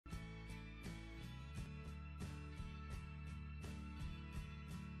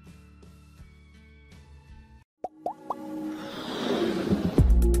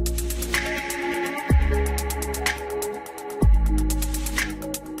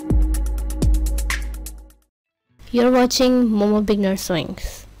You're watching Momo Beginner Sewing.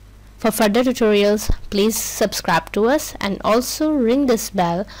 For further tutorials, please subscribe to us and also ring this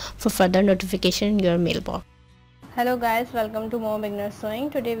bell for further notification in your mailbox. Hello guys, welcome to Momo Beginner Sewing.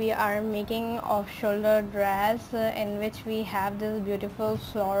 Today we are making off-shoulder dress in which we have this beautiful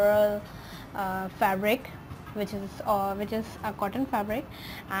floral fabric which is a cotton fabric,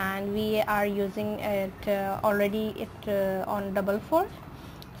 and we are using it already on double fold.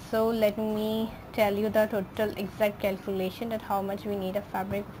 So let me tell you the total exact calculation that how much we need of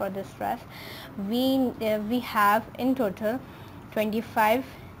fabric for this dress. We have in total 25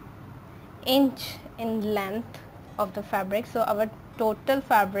 inch in length of the fabric, so our total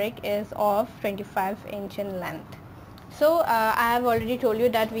fabric is of 25 inch in length. So I have already told you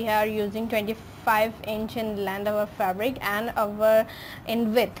that we are using 25 inch in length of our fabric, and our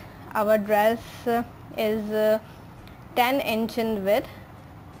in width our dress is 10 inch in width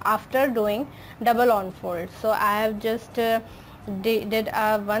after doing double on fold. So I have just did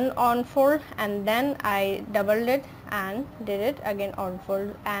a one on fold and then I doubled it and did it again on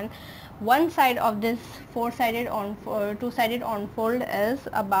fold, and one side of this four-sided on fold, two-sided on fold is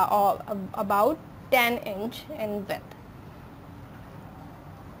about 10 inch in width.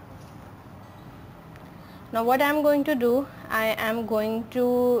 Now what I am going to do, I am going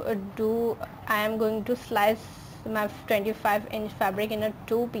to slice my 25 inch fabric in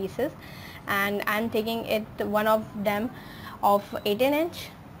two pieces, and I am taking it one of them of 18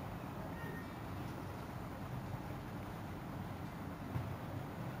 inch,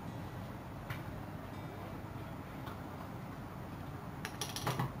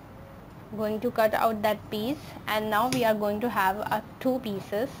 going to cut out that piece, and now we are going to have two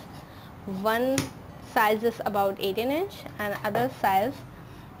pieces. One size is about 18 inch and other size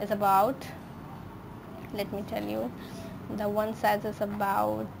is about, let me tell you, the one size is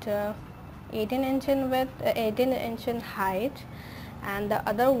about 18 inch in width, 18 inch in height, and the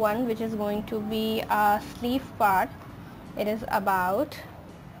other one, which is going to be a sleeve part, it is about,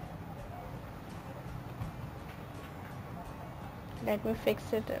 let me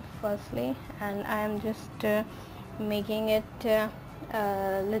fix it firstly, and I am just making it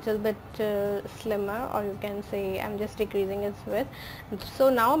a little bit slimmer, or you can say I'm just decreasing its width. So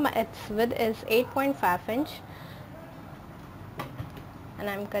now its width is 8.5 inch, and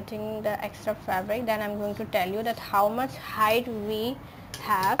I'm cutting the extra fabric. Then I'm going to tell you that how much height we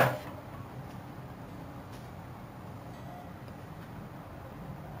have.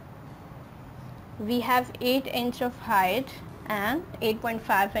 We have 8 inch of height and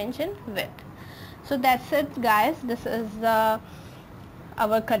 8.5 inch in width. So that's it guys, this is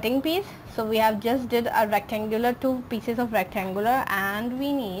our cutting piece. So we have just did a rectangular, two pieces of rectangular, and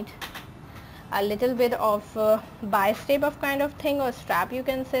we need a little bit of bi-strap of kind of thing, or strap you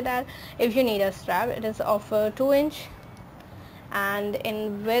can say that. If you need a strap, it is of 2 inch, and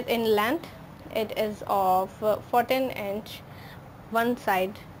in width, in length, it is of 14 inch. One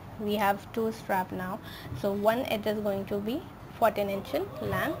side we have two strap now, so one it is going to be 14 inch in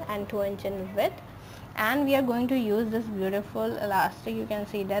length and 2 inch in width. And we are going to use this beautiful elastic, you can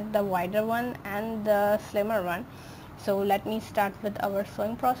see that, the wider one and the slimmer one. So let me start with our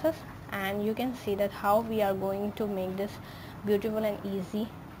sewing process, and you can see that how we are going to make this beautiful and easy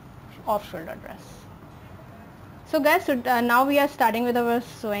off-shoulder dress. So guys, now we are starting with our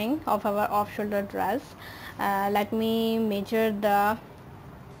sewing of our off-shoulder dress. Let me measure the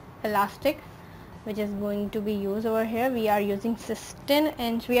elastic which is going to be used over here. We are using 16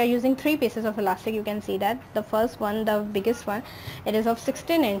 inch, we are using three pieces of elastic, you can see that. The first one, the biggest one, it is of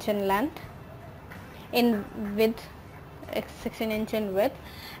 16 inch in length, in width, 16 inch in width,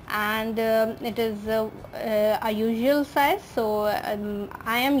 and it is a usual size, so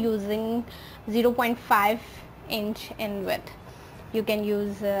I am using 0.5 inch in width. You can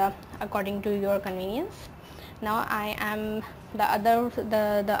use according to your convenience. Now I am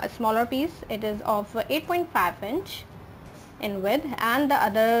the smaller piece, it is of 8.5 inch in width, and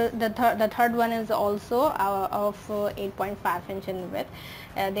the third one is also of 8.5 inch in width.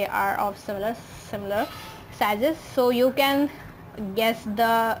 They are of similar sizes, so you can guess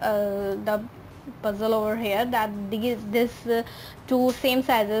the puzzle over here that these two same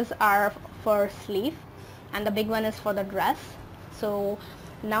sizes are for sleeve, and the big one is for the dress. So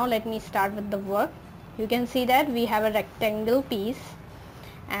now let me start with the work. You can see that we have a rectangle piece,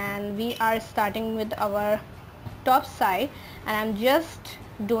 and we are starting with our top side, and I'm just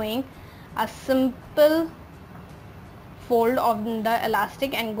doing a simple fold of the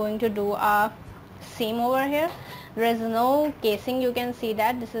elastic and going to do a seam over here. There is no casing, you can see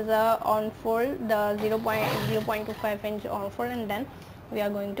that this is a on fold, the 0.25 inch on fold, and then we are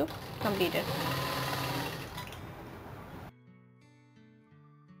going to complete it.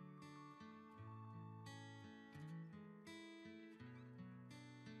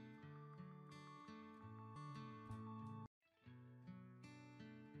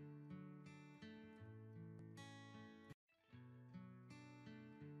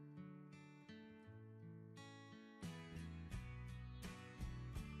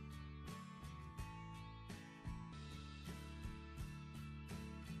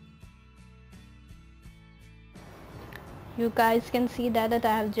 you guys can see that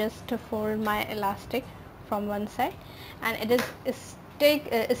I have just folded my elastic from one side, and it is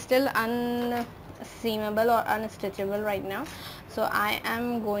still unseamable or unstitchable right now. So I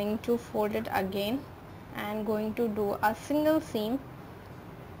am going to fold it again and going to do a single seam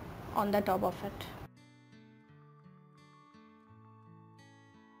on the top of it.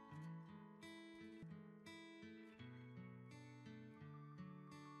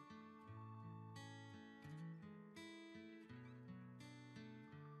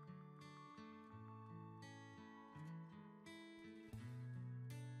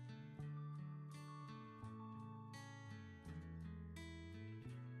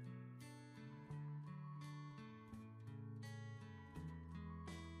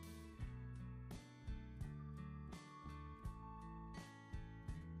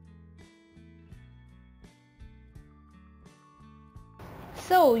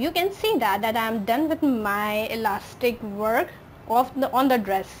 So you can see that I am done with my elastic work on the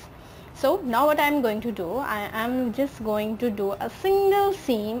dress. So now what I am going to do, I am just going to do a single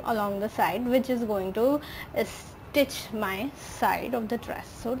seam along the side, which is going to stitch my side of the dress.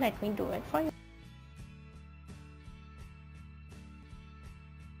 So let me do it for you.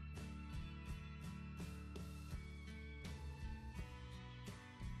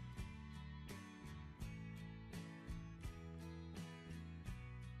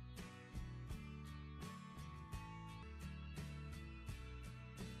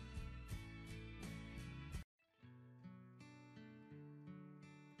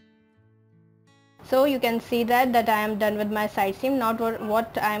 So you can see that I am done with my side seam. Now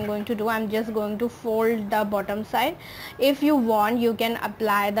what I am going to do, I am just going to fold the bottom side. If you want, you can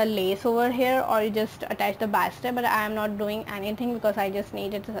apply the lace over here, or you just attach the basta, but I am not doing anything because I just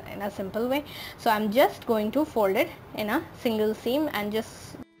need it in a simple way. So I am just going to fold it in a single seam and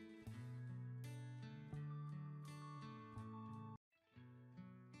just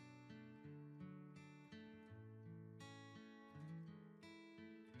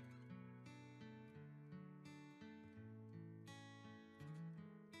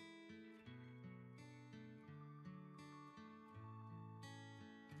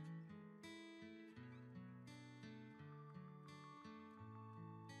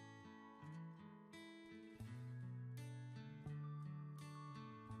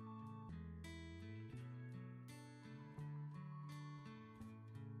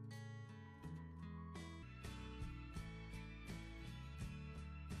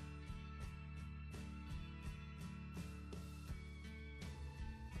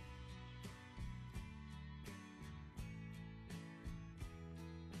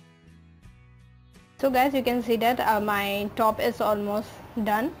So guys, you can see that my top is almost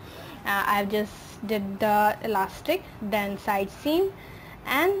done. I've just did the elastic, then side seam,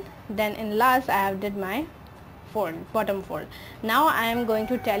 and then in last I have did my fold, bottom fold. Now I am going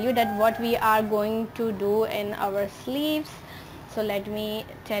to tell you that what we are going to do in our sleeves. So let me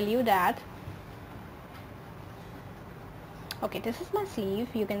tell you that. Okay, this is my sleeve.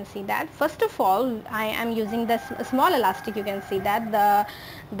 You can see that first of all I am using this small elastic. You can see that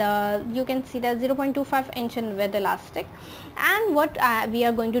you can see that 0.25 inch in width elastic. And what we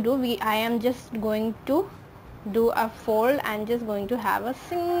are going to do, I am just going to do a fold and just going to have a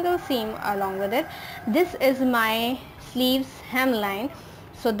single seam along with it. This is my sleeves hemline,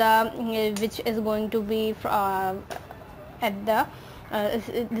 so which is going to be at the this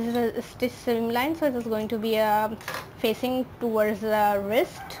is a stitch seam line, so it is going to be facing towards the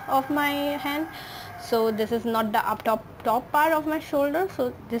wrist of my hand. So this is not the top part of my shoulder.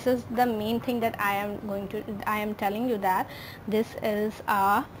 So this is the main thing that I am telling you, that this is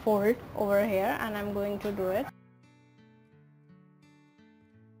a fold over here, and I'm going to do it.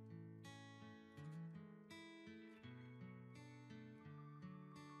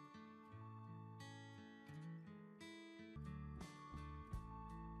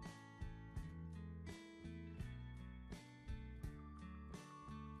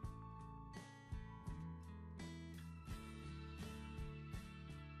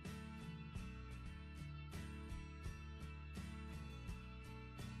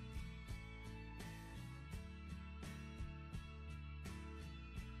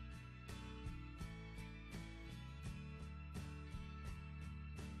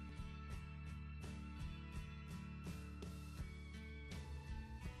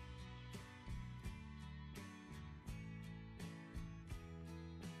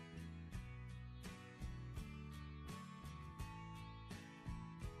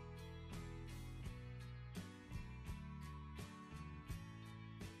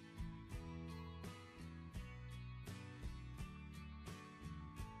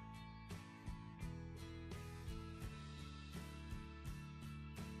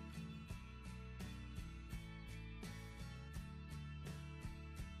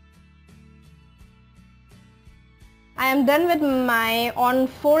 I am done with my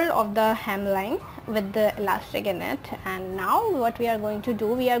on-fold of the hemline with the elastic in it, and now what we are going to do,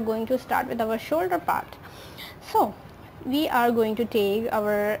 we are going to start with our shoulder part. So we are going to take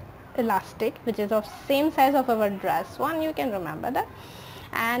our elastic, which is of same size of our dress one, you can remember that,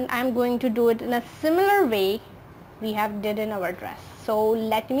 and I'm going to do it in a similar way we have did in our dress. So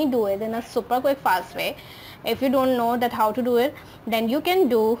let me do it in a super quick fast way. If you don't know that how to do it, then you can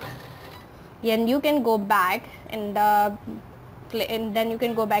go back in the then you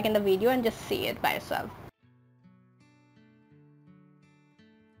can go back in the video and just see it by yourself.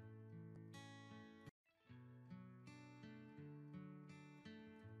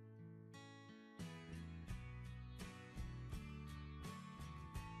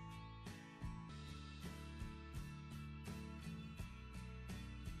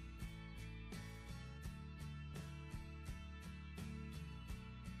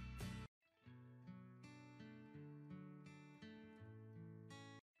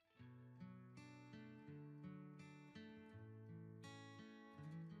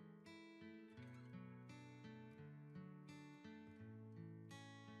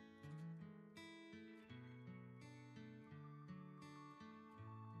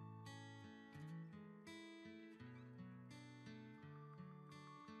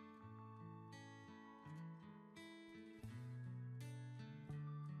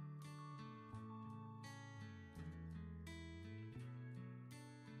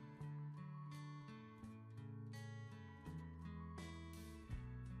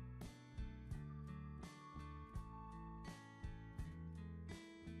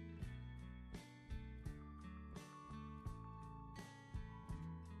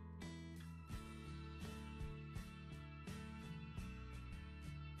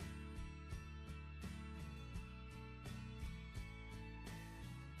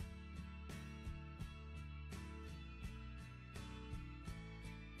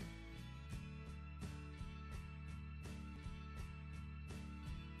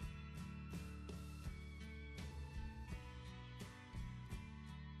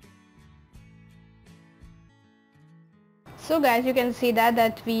 So guys, you can see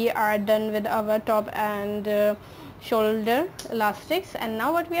that we are done with our top and shoulder elastics, and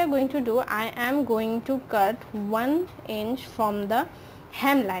now what we are going to do, I am going to cut 1 inch from the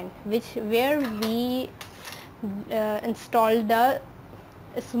hemline, where we installed the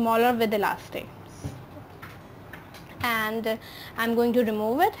smaller width elastic, and I'm going to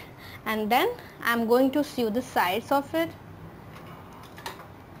remove it, and then I'm going to sew the sides of it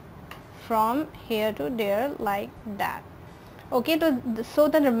from here to there like that. Okay, so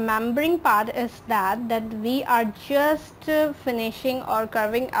the remembering part is that we are just finishing or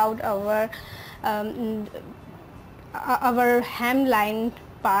carving out our hemline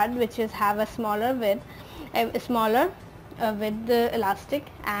part, which is have a smaller width, with the elastic,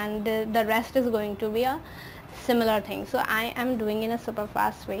 and the rest is going to be a similar thing. So I am doing in a super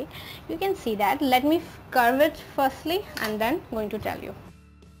fast way. You can see that. Let me curve it firstly and then going to tell you.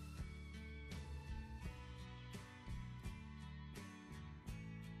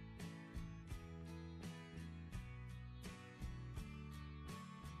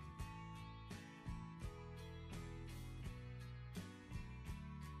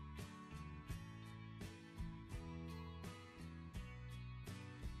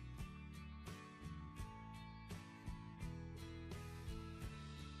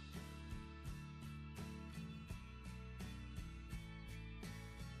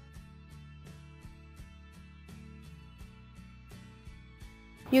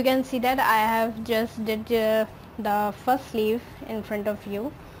 You can see that I have just did the first sleeve in front of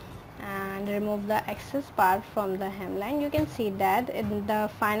you and remove the excess part from the hemline. You can see that in the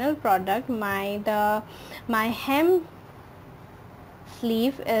final product my hem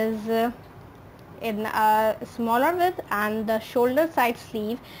sleeve is in a smaller width, and the shoulder side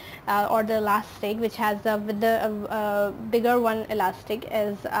sleeve or the elastic, which has with the bigger one elastic,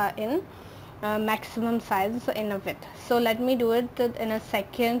 is in maximum size in a width. So let me do it in a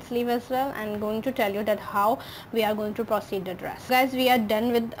second sleeve as well, and going to tell you that how we are going to proceed the dress. Guys, we are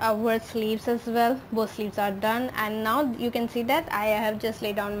done with our sleeves as well. Both sleeves are done, and now you can see that I have just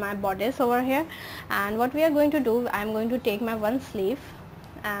laid down my bodice over here. And what we are going to do, I am going to take my one sleeve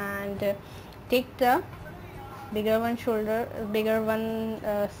and take the bigger one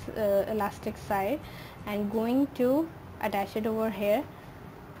elastic side, and going to attach it over here.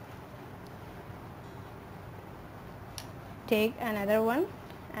 Take another one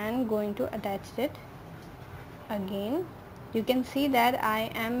and going to attach it again. You can see that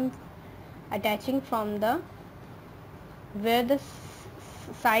I am attaching from the where the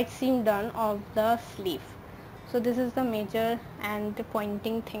side seam done of the sleeve. So this is the major and the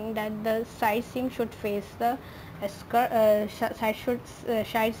pointing thing, that the side seam should face the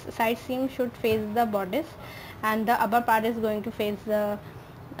side seam should face the bodice, and the upper part is going to face the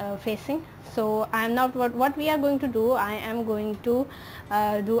facing. So I am not, what we are going to do, I am going to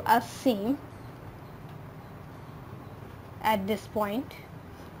do a seam at this point.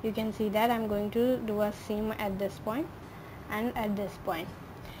 You can see that I'm going to do a seam at this point and at this point.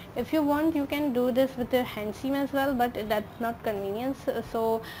 If you want, you can do this with a hand seam as well, but that's not convenient.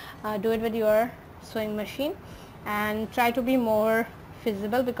 So do it with your sewing machine and try to be more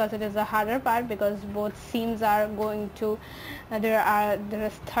feasible, because it is a harder part, because both seams are going to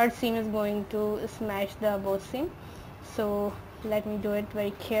the third seam is going to smash the both seam. So let me do it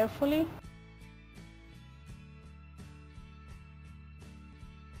very carefully.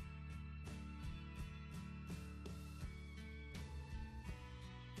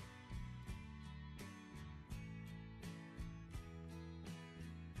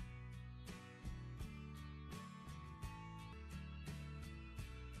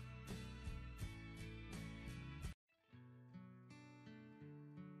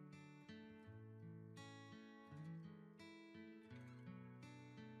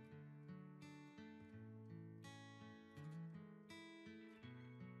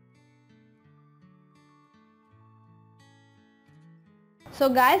 So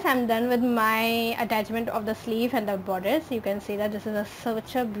guys, I'm done with my attachment of the sleeve and the bodice. You can see that this is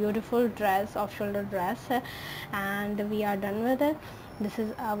such a beautiful dress, off-shoulder dress, and we are done with it. This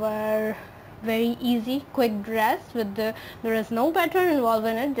is our very easy, quick dress with there is no pattern involved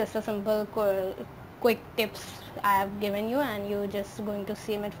in it, just a simple quick tips I have given you, and you're just going to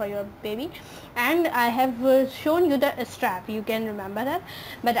seam it for your baby. And I have shown you the strap, you can remember that,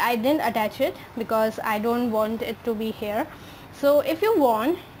 but I didn't attach it because I don't want it to be here. So if you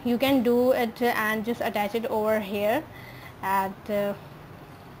want, you can do it and just attach it over here at in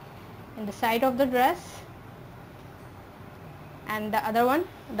the side of the dress, and the other one,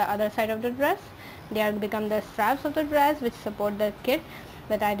 the other side of the dress, they are become the straps of the dress which support the kit.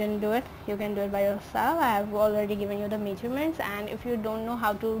 But I didn't do it. You can do it by yourself. I have already given you the measurements, and if you don't know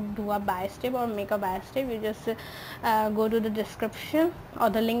how to do a bias tip or make a bias tip, you just go to the description,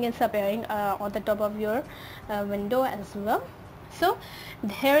 or the link is appearing on the top of your window as well. So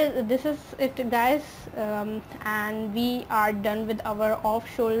this is it, guys, and we are done with our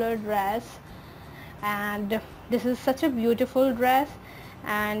off-shoulder dress, and this is such a beautiful dress,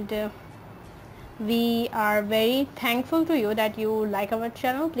 and we are very thankful to you that you like our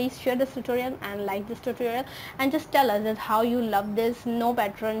channel. Please share this tutorial and like this tutorial, and just tell us that how you love this no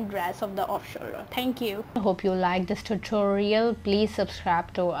pattern dress of the off-shoulder. Thank you. I hope you like this tutorial. Please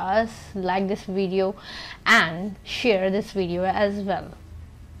subscribe to us, like this video, and share this video as well.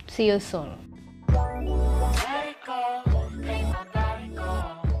 See you soon. Let it go, make my body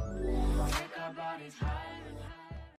go. Take our bodies higher and higher.